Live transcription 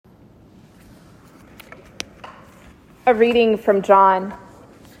A reading from John.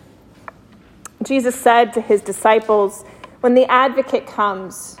 Jesus said to his disciples, "When the advocate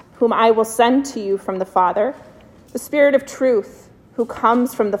comes, whom I will send to you from the Father, the Spirit of truth, who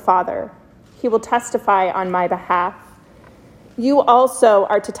comes from the Father, he will testify on my behalf. You also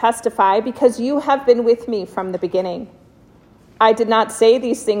are to testify because you have been with me from the beginning. I did not say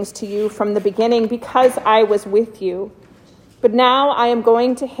these things to you from the beginning because I was with you, but now I am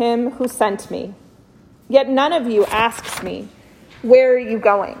going to him who sent me. Yet none of you asks me, 'Where are you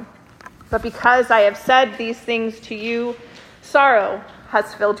going?' But because I have said these things to you, sorrow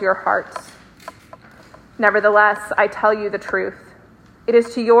has filled your hearts. Nevertheless, I tell you the truth. It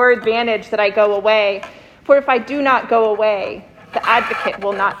is to your advantage that I go away, for if I do not go away, the advocate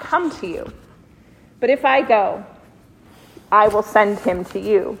will not come to you. But if I go, I will send him to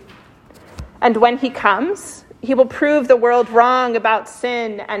you. And when he comes, he will prove the world wrong about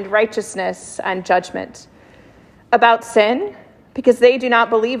sin and righteousness and judgment. About sin, because they do not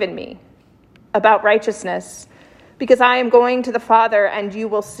believe in me. About righteousness, because I am going to the Father and you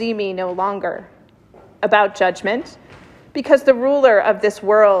will see me no longer. About judgment, because the ruler of this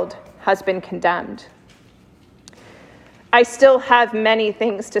world has been condemned. I still have many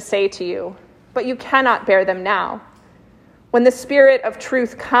things to say to you, but you cannot bear them now. When the Spirit of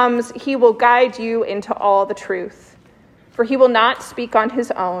truth comes, he will guide you into all the truth. For he will not speak on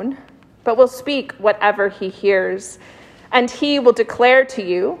his own, but will speak whatever he hears, and he will declare to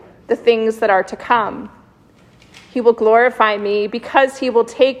you the things that are to come. He will glorify me because he will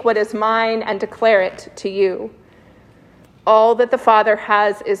take what is mine and declare it to you. All that the Father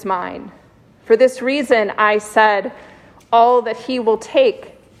has is mine. For this reason I said, all that he will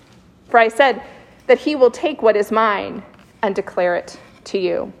take, for I said that he will take what is mine and declare it to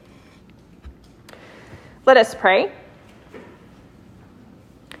you." Let us pray.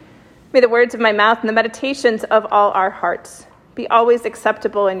 May the words of my mouth and the meditations of all our hearts be always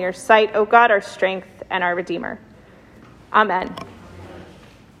acceptable in your sight, O God, our strength and our Redeemer. Amen.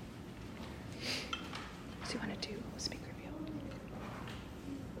 So you want to do speak reveal?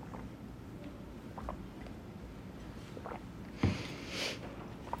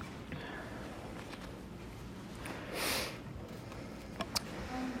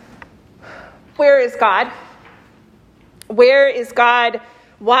 Where is God? Where is God?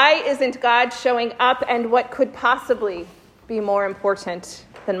 Why isn't God showing up? And what could possibly be more important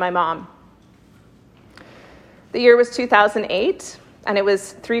than my mom? The year was 2008, and it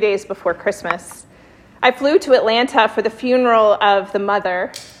was 3 days before Christmas. I flew to Atlanta for the funeral of the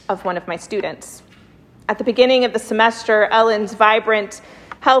mother of one of my students. At the beginning of the semester, Ellen's vibrant,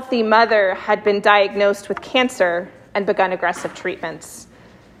 healthy mother had been diagnosed with cancer and begun aggressive treatments.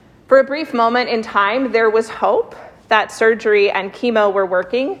 For a brief moment in time, there was hope that surgery and chemo were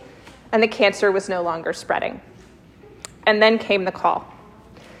working and the cancer was no longer spreading. And then came the call.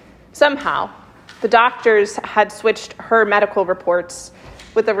 Somehow, the doctors had switched her medical reports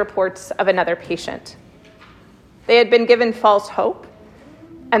with the reports of another patient. They had been given false hope,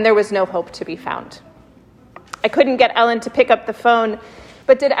 and there was no hope to be found. I couldn't get Ellen to pick up the phone,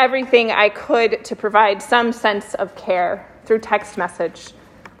 but did everything I could to provide some sense of care through text message,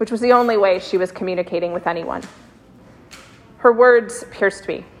 which was the only way she was communicating with anyone. Her words pierced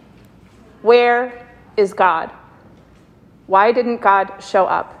me. Where is God? Why didn't God show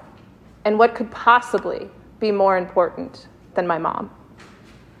up? And what could possibly be more important than my mom?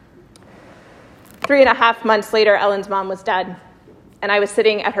 3.5 months later, Ellen's mom was dead, and I was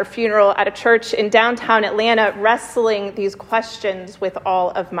sitting at her funeral at a church in downtown Atlanta, wrestling these questions with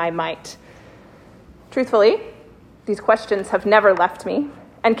all of my might. Truthfully, these questions have never left me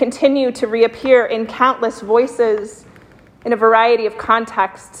and continue to reappear in countless voices, in a variety of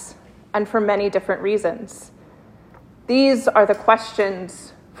contexts, and for many different reasons. These are the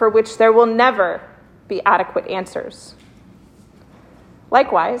questions for which there will never be adequate answers.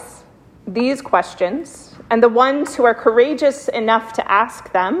 Likewise, these questions, and the ones who are courageous enough to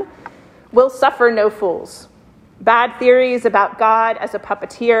ask them, will suffer no fools. Bad theories about God as a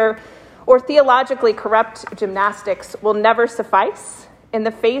puppeteer or theologically corrupt gymnastics will never suffice in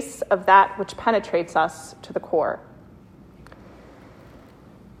the face of that which penetrates us to the core.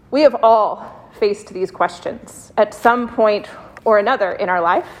 We have all faced these questions at some point or another in our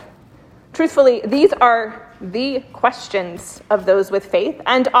life. Truthfully, these are the questions of those with faith,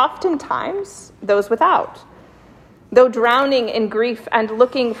 and oftentimes those without. Though drowning in grief and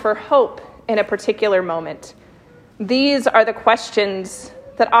looking for hope in a particular moment, these are the questions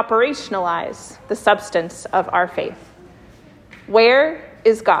that operationalize the substance of our faith. Where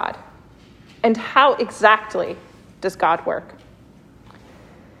is God? And how exactly does God work?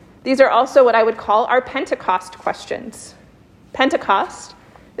 These are also what I would call our Pentecost questions. Pentecost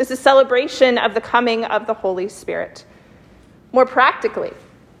is the celebration of the coming of the Holy Spirit. More practically,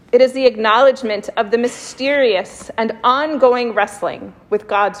 it is the acknowledgement of the mysterious and ongoing wrestling with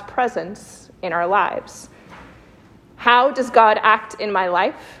God's presence in our lives. How does God act in my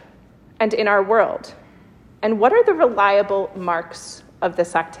life and in our world? And what are the reliable marks of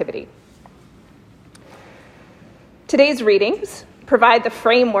this activity? Today's readings provide the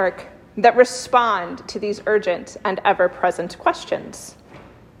framework that respond to these urgent and ever-present questions.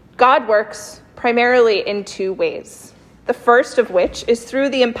 God works primarily in two ways, the first of which is through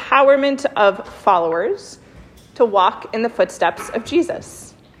the empowerment of followers to walk in the footsteps of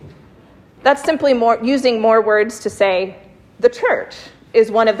Jesus. That's simply using more words to say the church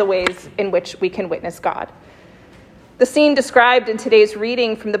is one of the ways in which we can witness God. The scene described in today's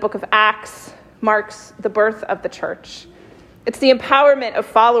reading from the book of Acts marks the birth of the church. It's the empowerment of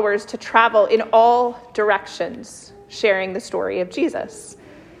followers to travel in all directions, sharing the story of Jesus.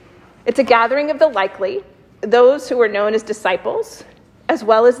 It's a gathering of the likely, those who were known as disciples, as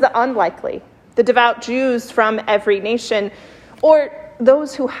well as the unlikely, the devout Jews from every nation, or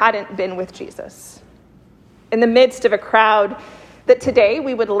those who hadn't been with Jesus. In the midst of a crowd that today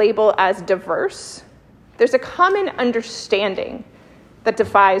we would label as diverse, there's a common understanding that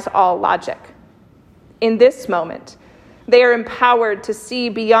defies all logic. In this moment, they are empowered to see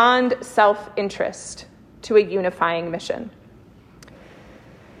beyond self-interest to a unifying mission.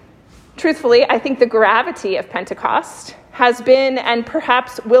 Truthfully, I think the gravity of Pentecost has been and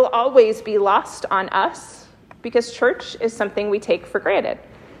perhaps will always be lost on us because church is something we take for granted.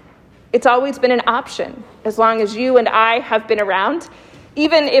 It's always been an option as long as you and I have been around,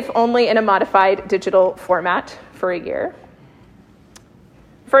 even if only in a modified digital format for a year.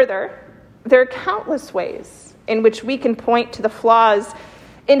 Further, there are countless ways in which we can point to the flaws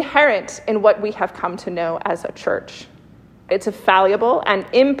inherent in what we have come to know as a church. It's a fallible and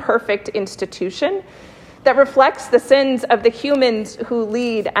imperfect institution that reflects the sins of the humans who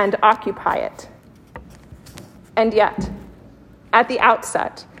lead and occupy it. And yet, at the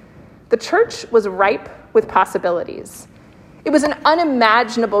outset, the church was ripe with possibilities. It was an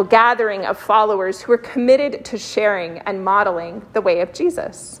unimaginable gathering of followers who were committed to sharing and modeling the way of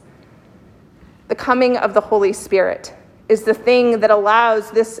Jesus. The coming of the Holy Spirit is the thing that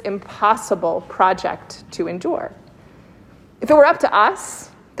allows this impossible project to endure. If it were up to us,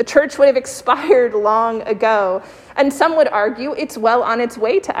 the church would have expired long ago, and some would argue it's well on its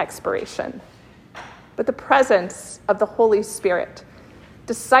way to expiration. But the presence of the Holy Spirit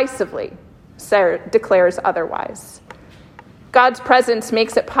decisively declares otherwise. God's presence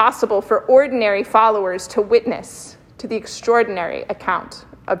makes it possible for ordinary followers to witness to the extraordinary account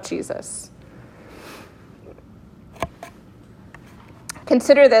of Jesus.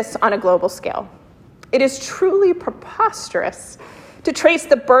 Consider this on a global scale. It is truly preposterous to trace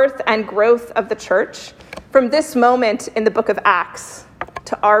the birth and growth of the church from this moment in the book of Acts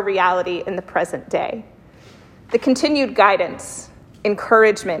to our reality in the present day. The continued guidance,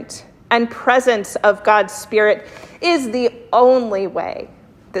 encouragement, and presence of God's Spirit is the only way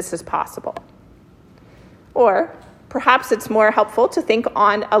this is possible. Or perhaps it's more helpful to think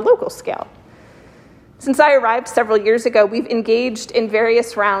on a local scale. Since I arrived several years ago, we've engaged in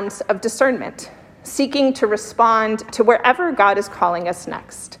various rounds of discernment, seeking to respond to wherever God is calling us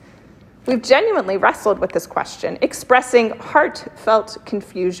next. We've genuinely wrestled with this question, expressing heartfelt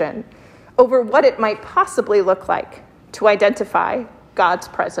confusion over what it might possibly look like to identify God's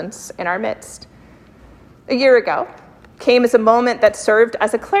presence in our midst. A year ago came as a moment that served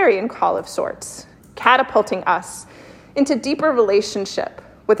as a clarion call of sorts, catapulting us into deeper relationship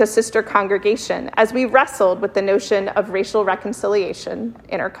with a sister congregation as we wrestled with the notion of racial reconciliation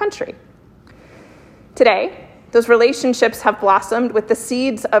in our country. Today, those relationships have blossomed with the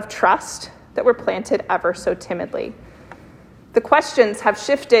seeds of trust that were planted ever so timidly. The questions have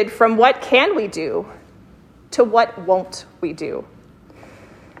shifted from what can we do to what won't we do.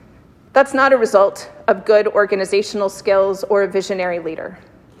 That's not a result of good organizational skills or a visionary leader.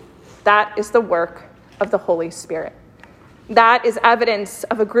 That is the work of the Holy Spirit. That is evidence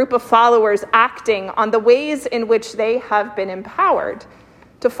of a group of followers acting on the ways in which they have been empowered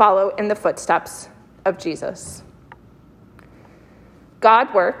to follow in the footsteps of Jesus.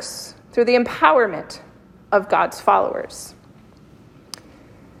 God works through the empowerment of God's followers.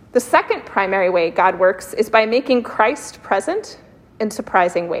 The second primary way God works is by making Christ present in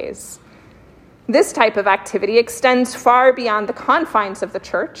surprising ways. This type of activity extends far beyond the confines of the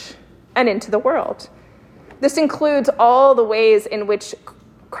church and into the world. This includes all the ways in which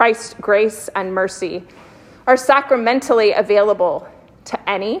Christ's grace and mercy are sacramentally available to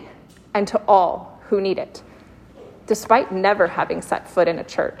any and to all who need it, despite never having set foot in a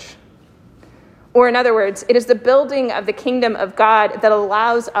church. Or in other words, it is the building of the kingdom of God that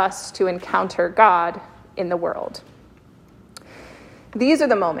allows us to encounter God in the world. These are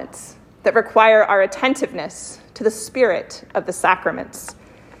the moments that require our attentiveness to the spirit of the sacraments,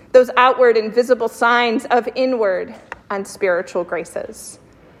 those outward and visible signs of inward and spiritual graces.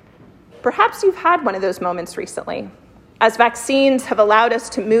 Perhaps you've had one of those moments recently, as vaccines have allowed us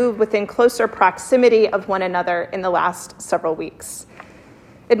to move within closer proximity of one another in the last several weeks.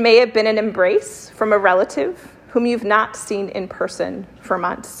 It may have been an embrace from a relative whom you've not seen in person for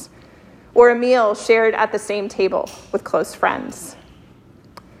months, or a meal shared at the same table with close friends.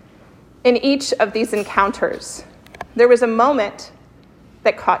 In each of these encounters, there was a moment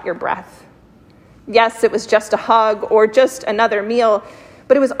that caught your breath. Yes, it was just a hug or just another meal,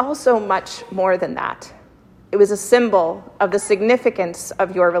 but it was also much more than that. It was a symbol of the significance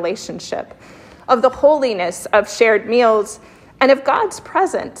of your relationship, of the holiness of shared meals, and of God's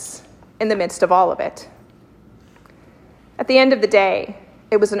presence in the midst of all of it. At the end of the day,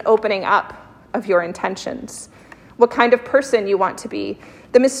 it was an opening up of your intentions, what kind of person you want to be,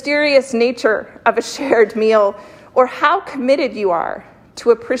 the mysterious nature of a shared meal, or how committed you are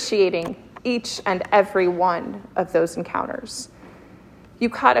to appreciating each and every one of those encounters. You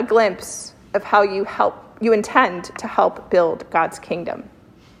caught a glimpse of how you intend to help build God's kingdom.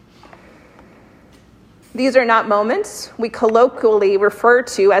 These are not moments we colloquially refer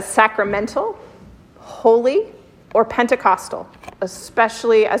to as sacramental, holy, or Pentecostal.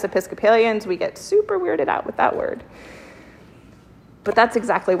 Especially as Episcopalians, we get super weirded out with that word. But that's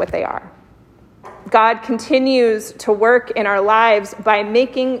exactly what they are. God continues to work in our lives by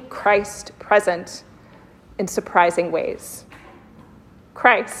making Christ present in surprising ways.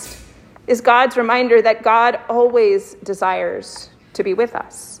 Christ is God's reminder that God always desires to be with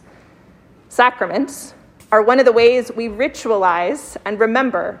us. Sacraments are one of the ways we ritualize and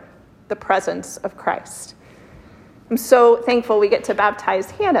remember the presence of Christ. I'm so thankful we get to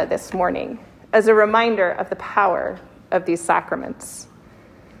baptize Hannah this morning as a reminder of the power of these sacraments.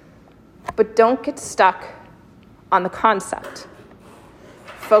 But don't get stuck on the concept.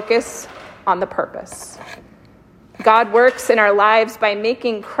 Focus on the purpose. God works in our lives by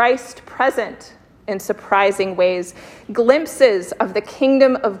making Christ present in surprising ways, glimpses of the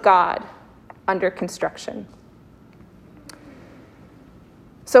kingdom of God under construction.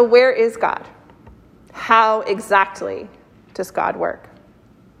 So where is God? How exactly does God work?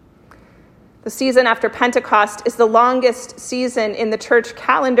 The season after Pentecost is the longest season in the church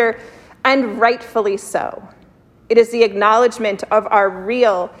calendar, and rightfully so. It is the acknowledgement of our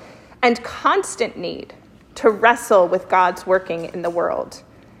real and constant need to wrestle with God's working in the world.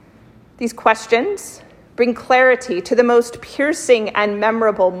 These questions bring clarity to the most piercing and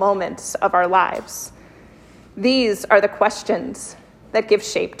memorable moments of our lives. These are the questions that give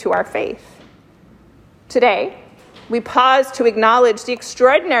shape to our faith. Today, we pause to acknowledge the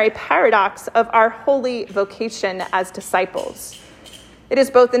extraordinary paradox of our holy vocation as disciples. It is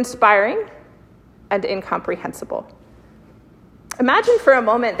both inspiring and incomprehensible. Imagine for a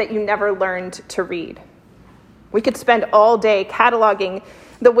moment that you never learned to read. We could spend all day cataloging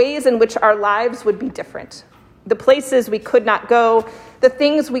the ways in which our lives would be different, the places we could not go, the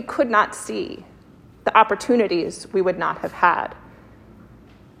things we could not see, the opportunities we would not have had.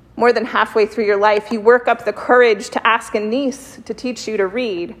 More than halfway through your life, you work up the courage to ask a niece to teach you to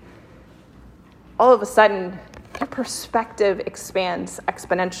read. All of a sudden, your perspective expands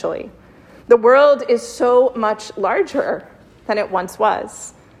exponentially. The world is so much larger than it once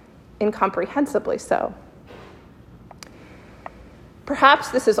was, incomprehensibly so. Perhaps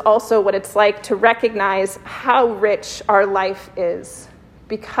this is also what it's like to recognize how rich our life is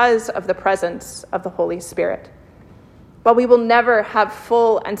because of the presence of the Holy Spirit. While we will never have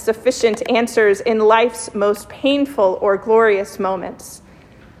full and sufficient answers in life's most painful or glorious moments,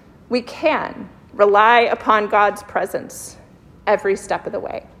 we can rely upon God's presence every step of the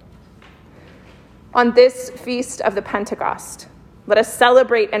way. On this feast of the Pentecost, let us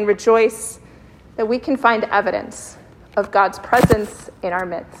celebrate and rejoice that we can find evidence of God's presence in our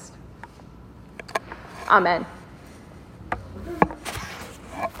midst. Amen.